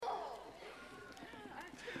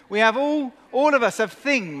We have all of us have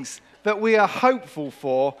things that we are hopeful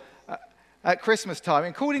for at Christmas time.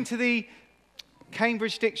 According to the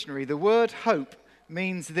Cambridge Dictionary, the word hope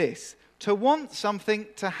means this: to want something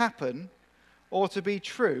to happen or to be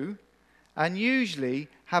true, and usually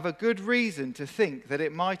have a good reason to think that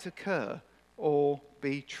it might occur or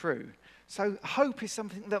be true. So hope is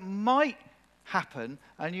something that might happen,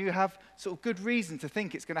 and you have sort of good reason to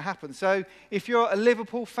think it's going to happen. So if you're a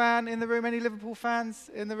Liverpool fan in the room, any Liverpool fans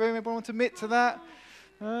in the room, everyone want to admit to that?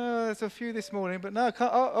 There's a few this morning, but no,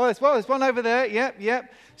 there's one over there.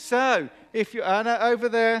 Yep. So if you're over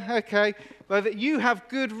there, okay, well, that you have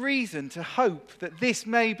good reason to hope that this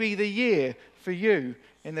may be the year for you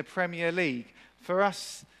in the Premier League. For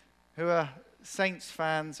us who are Saints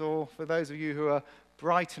fans, or for those of you who are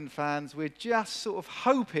Brighton fans, we're just sort of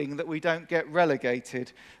hoping that we don't get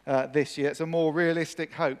relegated this year. It's a more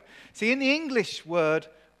realistic hope. See, in the English word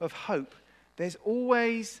of hope, there's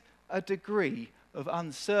always a degree of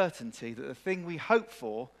uncertainty that the thing we hope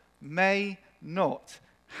for may not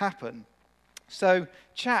happen. So,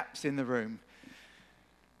 chaps in the room,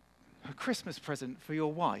 a Christmas present for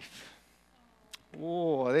your wife.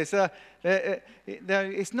 Oh, it's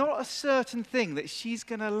not a certain thing that she's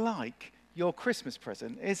going to like your Christmas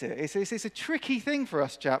present, is it? It's a tricky thing for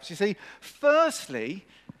us chaps. You see, firstly,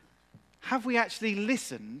 have we actually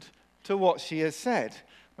listened to what she has said?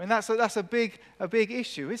 I mean, that's a big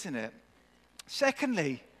issue, isn't it?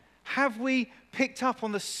 Secondly, have we picked up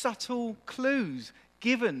on the subtle clues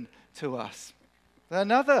given to us?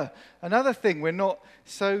 Another thing we're not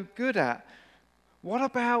so good at. What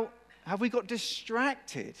about, have we got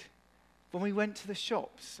distracted when we went to the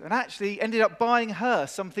shops and actually ended up buying her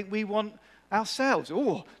something we want ourselves?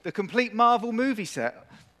 Oh, the complete Marvel movie set.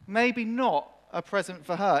 Maybe not a present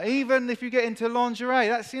for her. Even if you get into lingerie,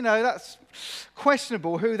 that's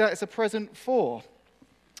questionable who that is a present for.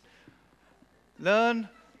 Learn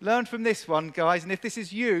from this one, guys. And if this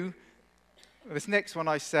is you, this next one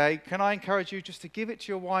I say, can I encourage you just to give it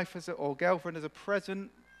to your wife or girlfriend as a present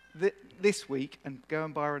this week and go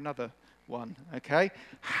and buy her another one, okay?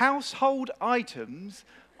 Household items,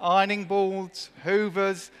 ironing boards,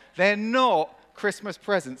 hoovers, they're not Christmas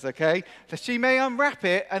presents, okay? So she may unwrap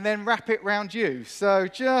it and then wrap it round you. So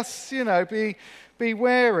just, be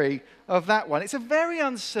wary of that one. It's a very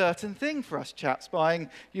uncertain thing for us chaps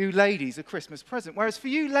buying you ladies a Christmas present. Whereas for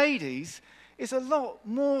you ladies, it's a lot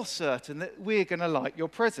more certain that we're going to like your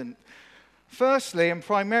present. Firstly and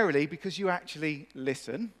primarily because you actually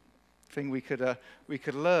listen. Thing we could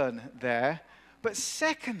learn there. But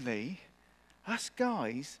secondly, us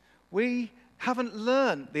guys, we haven't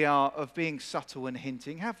learned the art of being subtle and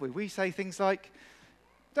hinting, have we? We say things like,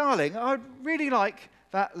 darling, I'd really like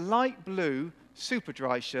that light blue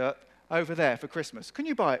Superdry shirt over there for Christmas. Can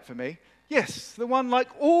you buy it for me? Yes, the one like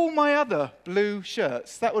all my other blue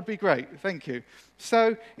shirts. That would be great, thank you.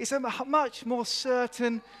 So it's a much more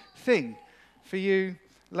certain thing for you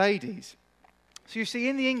ladies. So you see,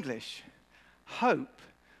 in the English, hope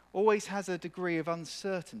always has a degree of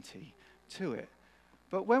uncertainty to it.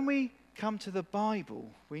 But when we come to the Bible,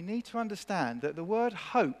 we need to understand that the word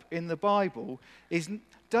hope in the Bible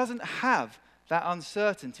doesn't have that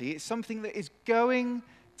uncertainty. It's something that is going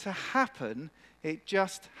to happen. It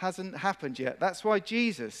just hasn't happened yet. That's why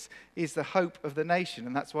Jesus is the hope of the nation,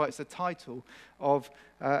 and that's why it's the title of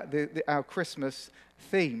our Christmas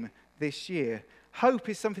theme this year. Hope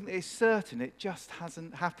is something that is certain. It just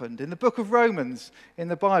hasn't happened. In the book of Romans in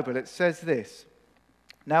the Bible, it says this: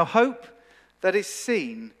 now hope that is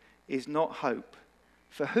seen is not hope,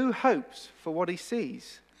 for who hopes for what he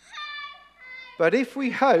sees? But if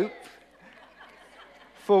we hope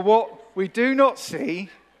for what we do not see,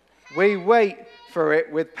 we wait for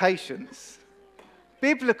it with patience.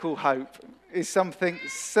 Biblical hope is something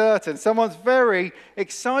certain. Someone's very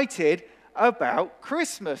excited about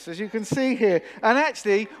Christmas, as you can see here. And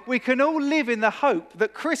actually, we can all live in the hope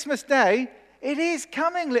that Christmas Day, it is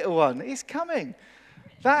coming, little one. It's coming.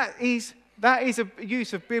 That is a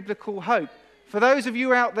use of biblical hope. For those of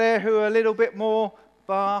you out there who are a little bit more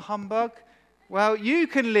bar humbug, well, you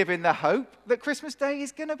can live in the hope that Christmas Day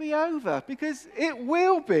is going to be over, because it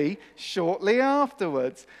will be shortly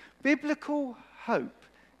afterwards. Biblical hope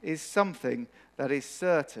is something that is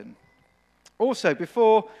certain. Also,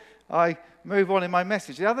 before I move on in my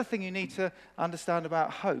message, the other thing you need to understand about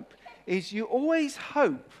hope is you always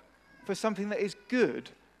hope for something that is good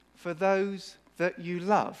for those that you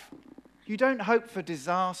love. You don't hope for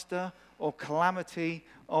disaster or calamity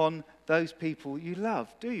on those people you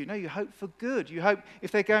love, do you? No, you hope for good. You hope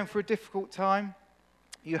if they're going through a difficult time,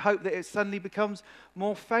 You hope that it suddenly becomes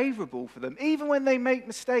more favorable for them. Even when they make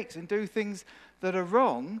mistakes and do things that are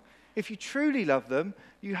wrong, if you truly love them,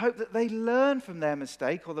 you hope that they learn from their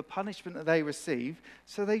mistake or the punishment that they receive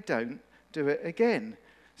so they don't do it again.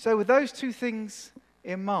 So with those two things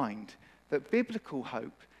in mind, that biblical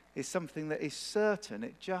hope is something that is certain,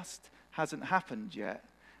 it just hasn't happened yet.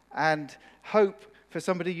 And hope for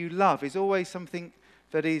somebody you love is always something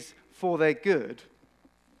that is for their good.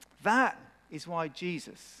 That is why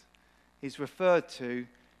Jesus is referred to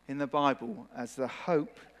in the Bible as the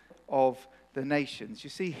hope of the nations. You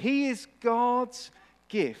see, he is God's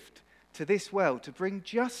gift to this world to bring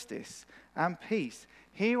justice and peace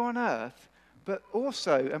here on earth, but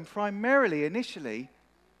also and primarily initially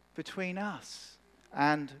between us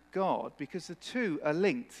and God, because the two are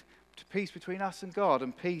linked to peace between us and God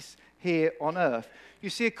and peace here on earth. You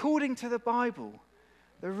see, according to the Bible,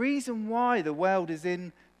 the reason why the world is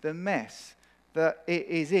in the mess that it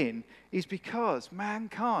is in is because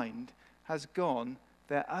mankind has gone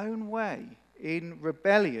their own way in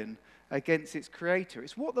rebellion against its creator.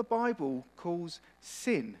 It's what the Bible calls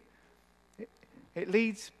sin. It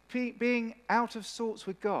leads, being out of sorts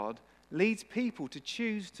with God, leads people to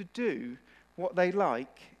choose to do what they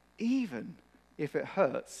like, even if it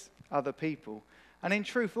hurts other people. And in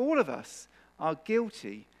truth, all of us are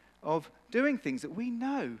guilty of doing things that we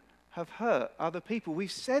know have hurt other people.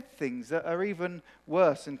 We've said things that are even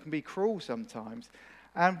worse and can be cruel sometimes.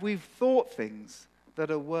 And we've thought things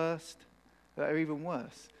that are worst, that are even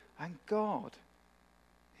worse. And God,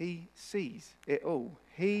 he sees it all.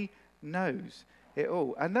 He knows it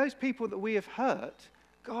all. And those people that we have hurt,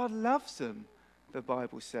 God loves them, the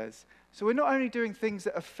Bible says. So we're not only doing things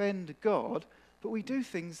that offend God, but we do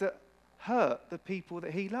things that hurt the people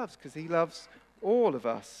that he loves, because he loves all of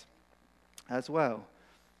us as well.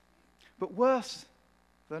 But worse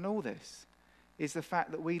than all this is the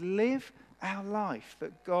fact that we live our life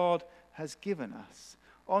that God has given us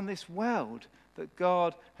on this world that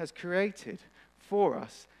God has created for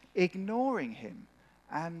us, ignoring him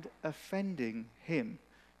and offending him.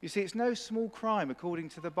 You see, it's no small crime, according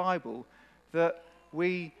to the Bible, that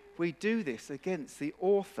we do this against the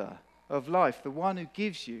author of life, the one who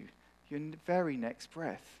gives you your very next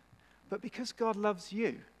breath. But because God loves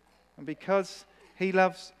you, and because he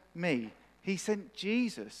loves me, he sent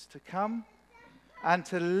Jesus to come and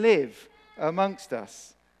to live amongst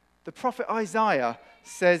us. The prophet Isaiah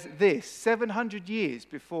says this 700 years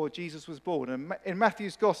before Jesus was born. And in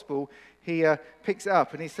Matthew's gospel, he picks it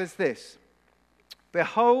up and he says this: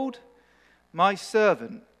 "Behold, my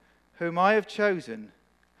servant, whom I have chosen,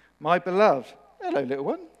 my beloved." Hello, little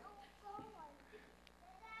one.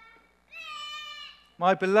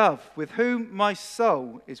 "My beloved, with whom my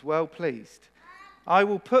soul is well pleased. I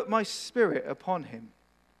will put my spirit upon him,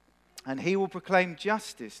 and he will proclaim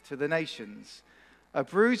justice to the nations. A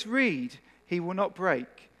bruised reed he will not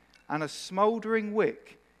break, and a smouldering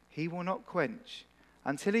wick he will not quench,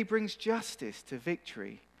 until he brings justice to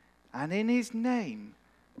victory. And in his name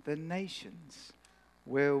the nations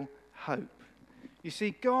will hope." You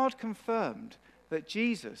see, God confirmed that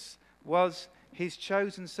Jesus was his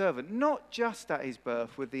chosen servant, not just at his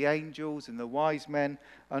birth with the angels and the wise men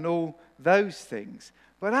and all those things,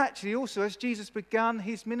 but actually also as Jesus began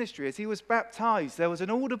his ministry, as he was baptized, there was an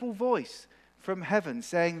audible voice from heaven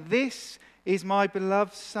saying, "This is my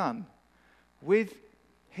beloved Son. With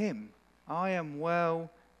him I am well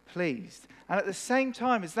pleased." And at the same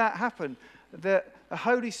time as that happened, the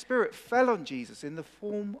Holy Spirit fell on Jesus in the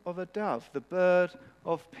form of a dove, the bird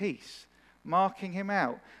of peace, marking him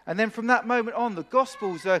out. And then from that moment on, the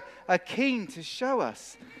Gospels are keen to show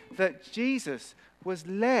us that Jesus was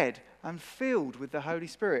led and filled with the Holy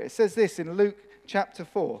Spirit. It says this in Luke chapter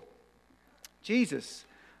 4. "Jesus,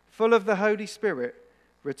 full of the Holy Spirit,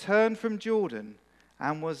 returned from Jordan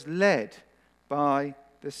and was led by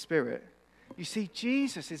the Spirit." You see,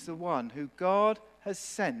 Jesus is the one who God has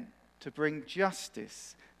sent to bring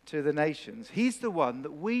justice to the nations. He's the one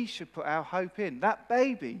that we should put our hope in. That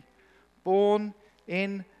baby born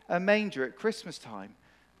in a manger at Christmas time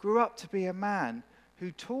grew up to be a man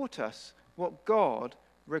who taught us what God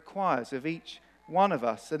requires of each one of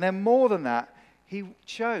us. And then more than that, he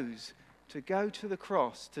chose to go to the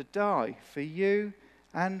cross, to die for you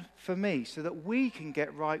and for me, so that we can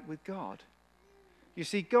get right with God. You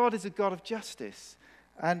see, God is a God of justice.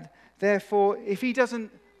 And therefore, if he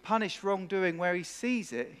doesn't punish wrongdoing where he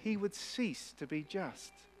sees it, he would cease to be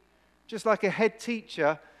just. Just like a head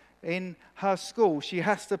teacher in her school, she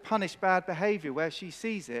has to punish bad behavior where she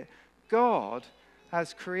sees it. God,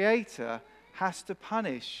 as creator, has to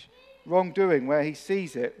punish wrongdoing where he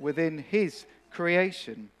sees it within his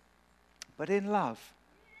creation. But in love,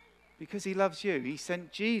 because he loves you. He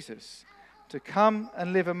sent Jesus to come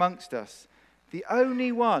and live amongst us. The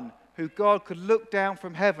only one who God could look down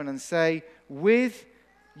from heaven and say, with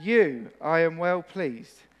you I am well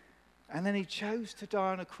pleased. And then he chose to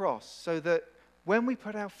die on a cross so that when we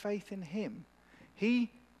put our faith in him, he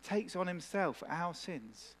takes on himself our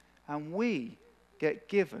sins and we get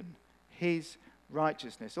given his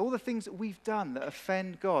righteousness. All the things that we've done that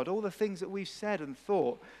offend God, all the things that we've said and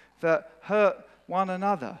thought that hurt one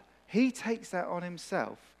another, he takes that on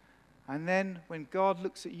himself. And then when God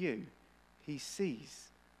looks at you, he sees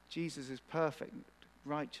Jesus' perfect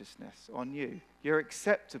righteousness on you. You're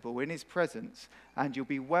acceptable in his presence and you'll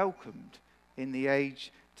be welcomed in the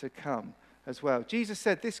age to come as well. Jesus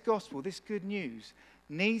said this gospel, this good news,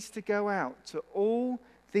 needs to go out to all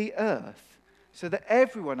the earth so that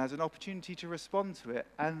everyone has an opportunity to respond to it,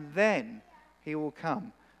 and then he will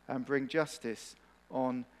come and bring justice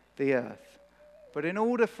on the earth. But in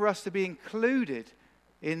order for us to be included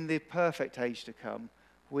in the perfect age to come,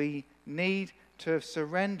 we need to have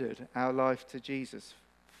surrendered our life to Jesus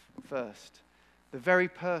first, the very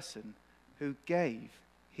person who gave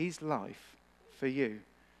his life for you.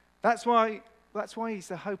 That's why he's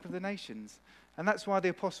the hope of the nations. And that's why the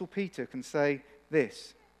Apostle Peter can say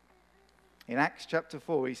this. In Acts chapter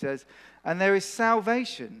 4, he says, "And there is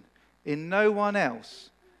salvation in no one else,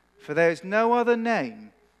 for there is no other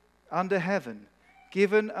name under heaven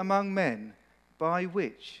given among men by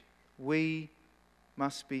which we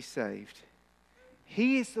must be saved."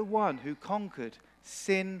 He is the one who conquered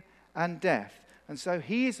sin and death. And so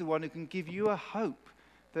he is the one who can give you a hope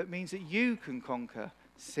that means that you can conquer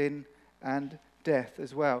sin and death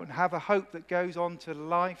as well and have a hope that goes on to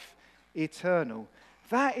life eternal.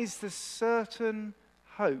 That is the certain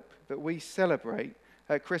hope that we celebrate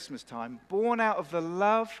at Christmas time, born out of the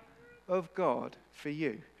love of God for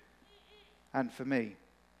you and for me.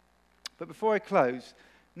 But before I close,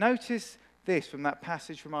 notice this from that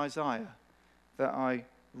passage from Isaiah that I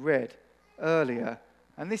read earlier.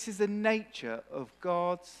 And this is the nature of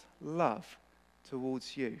God's love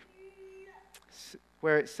towards you,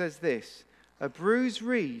 where it says this: "A bruised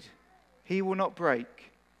reed he will not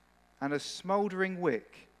break, and a smouldering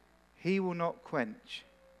wick he will not quench."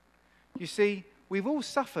 You see, we've all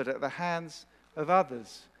suffered at the hands of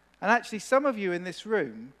others. And actually, some of you in this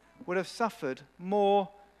room would have suffered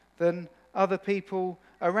more than other people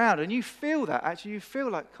around. And you feel that. Actually, you feel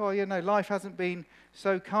like, oh, life hasn't been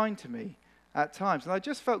so kind to me at times. And I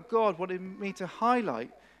just felt God wanted me to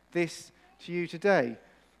highlight this to you today.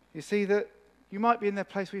 You see that you might be in that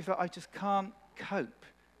place where you feel, I just can't cope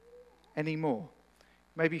anymore.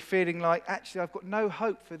 Maybe feeling like, actually, I've got no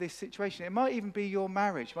hope for this situation. It might even be your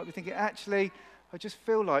marriage. You might be thinking, actually, I just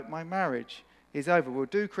feel like my marriage is over. We'll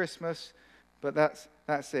do Christmas, but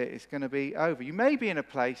that's it. It's going to be over. You may be in a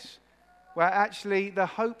place where actually the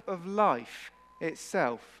hope of life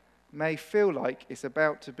itself may feel like it's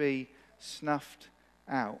about to be snuffed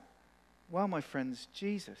out. Well, my friends,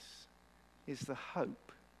 Jesus is the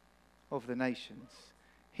hope of the nations.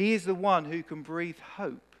 He is the one who can breathe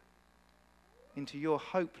hope into your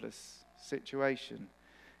hopeless situation.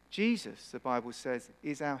 Jesus, the Bible says,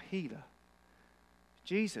 is our healer.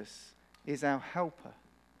 Jesus is our helper.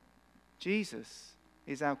 Jesus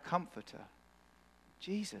is our comforter.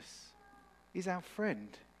 Jesus is our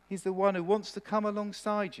friend. He's the one who wants to come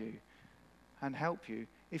alongside you and help you.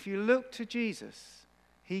 If you look to Jesus,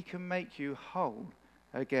 he can make you whole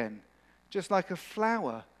again. Just like a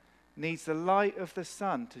flower needs the light of the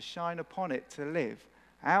sun to shine upon it to live,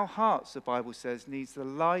 our hearts, the Bible says, needs the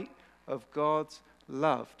light of God's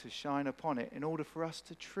love to shine upon it in order for us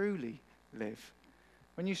to truly live.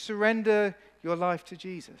 When you surrender your life to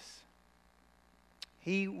Jesus,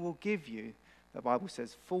 he will give you, the Bible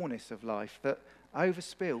says, fullness of life that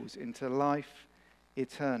overspills into life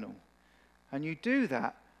eternal. And you do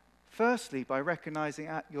that, firstly, by recognizing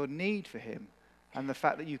your need for him and the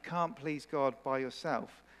fact that you can't please God by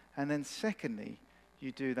yourself. And then secondly,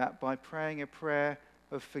 you do that by praying a prayer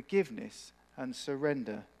of forgiveness and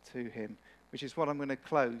surrender to him, which is what I'm going to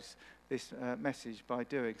close this message by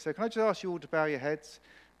doing. So can I just ask you all to bow your heads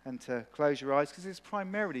and to close your eyes, because it's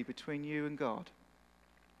primarily between you and God.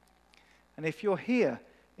 And if you're here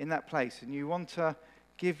in that place and you want to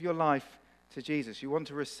give your life to Jesus, you want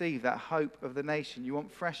to receive that hope of the nation, you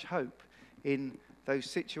want fresh hope in those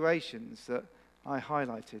situations that I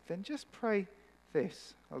highlighted, then just pray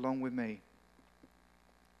this along with me.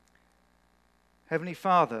 Heavenly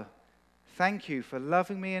Father, thank you for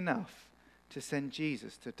loving me enough to send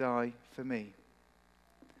Jesus to die for me.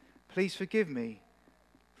 Please forgive me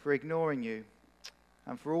for ignoring you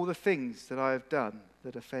and for all the things that I have done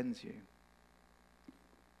that offends you.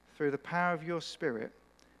 through the power of your Spirit,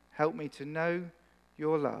 help me to know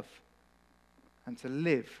your love and to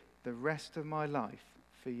live the rest of my life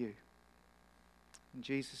for you. In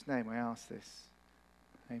Jesus' name I ask this.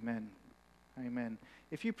 Amen. Amen.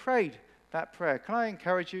 If you prayed that prayer, can I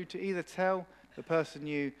encourage you to either tell the person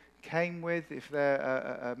you came with, if they're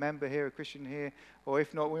a member here, a Christian here, or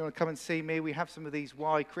if not, we want to come and see me. We have some of these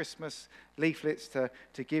Why Christmas leaflets to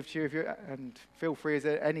give to you. And feel free, as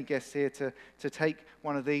any guests here, to take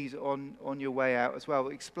one of these on your way out as well.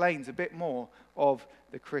 It explains a bit more of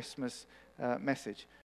the Christmas message.